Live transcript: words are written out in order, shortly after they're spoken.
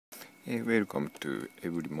Welcome to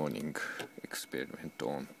every morning experiment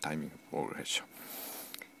on timing progression.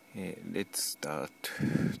 Let's start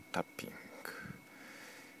tapping.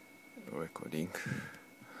 Recording.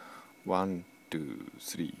 1, 2,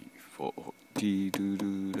 3, 4. Ti do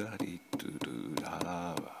do da di do do da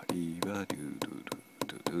la ba di ba do do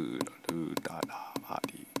do do do da la ba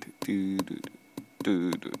di do do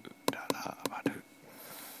do do da la ba do.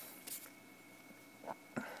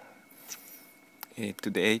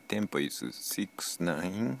 Today tempo is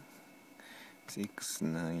 6-9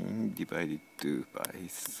 divided by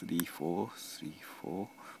 3-4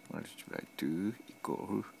 multiplied 2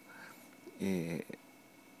 equal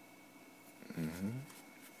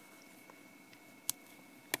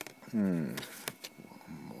one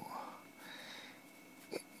more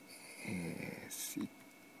 6-9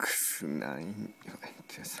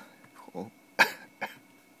 4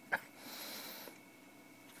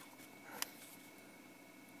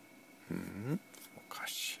おか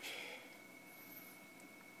しい。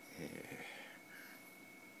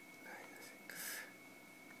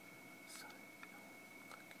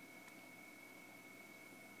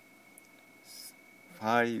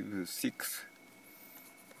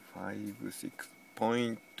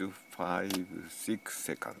5.56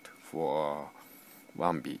 seconds for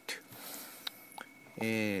one beat.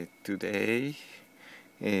 Today,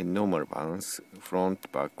 normal balance,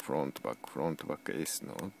 front back S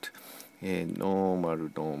note, normal,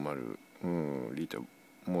 little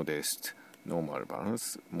modest, normal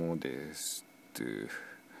balance, modest,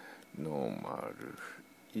 normal.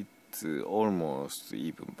 It's almost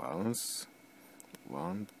even balance.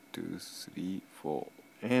 1, 2, 3, 4,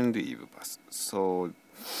 and even pass. So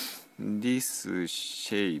this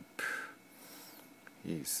shape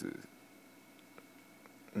is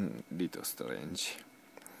little strange.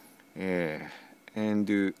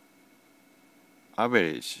 And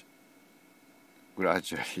average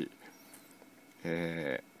gradually.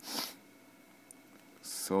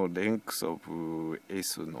 So length of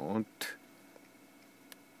S note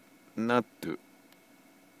not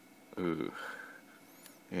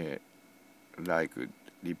like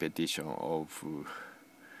repetition of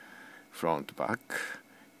front back.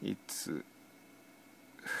 It's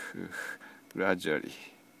gradually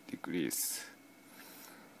decrease,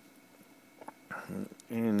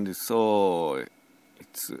 and so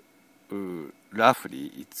it's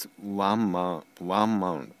roughly it's one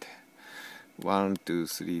mountain. 1, 2,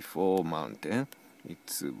 3, 4 mountain.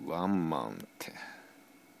 It's one mountain,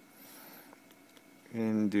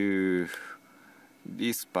 and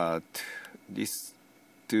this part, these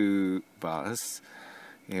two bars,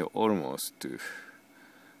 almost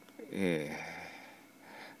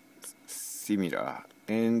similar,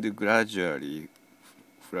 and gradually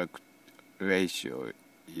ratio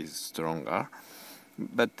is stronger,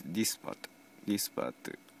 but this part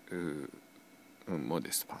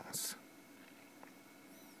modest bounce.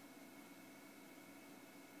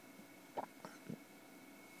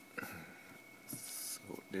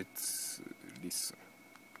 So let's listen.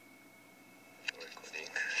 Recording.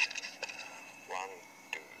 1,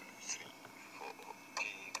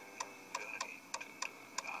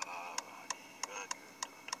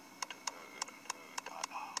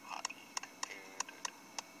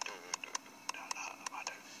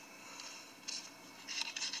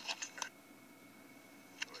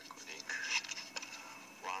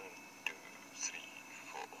 2, 3,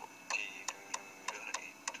 4.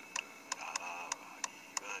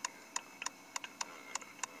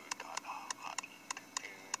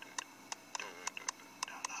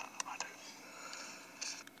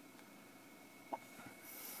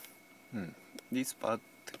 This part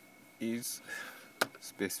is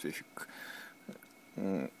specific.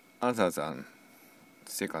 Other than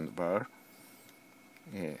second bar,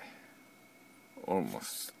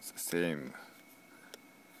 almost the same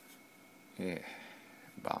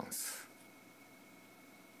bounce.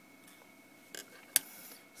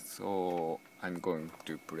 So I'm going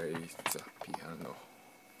to play the piano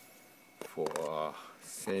for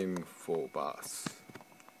same 4 bars.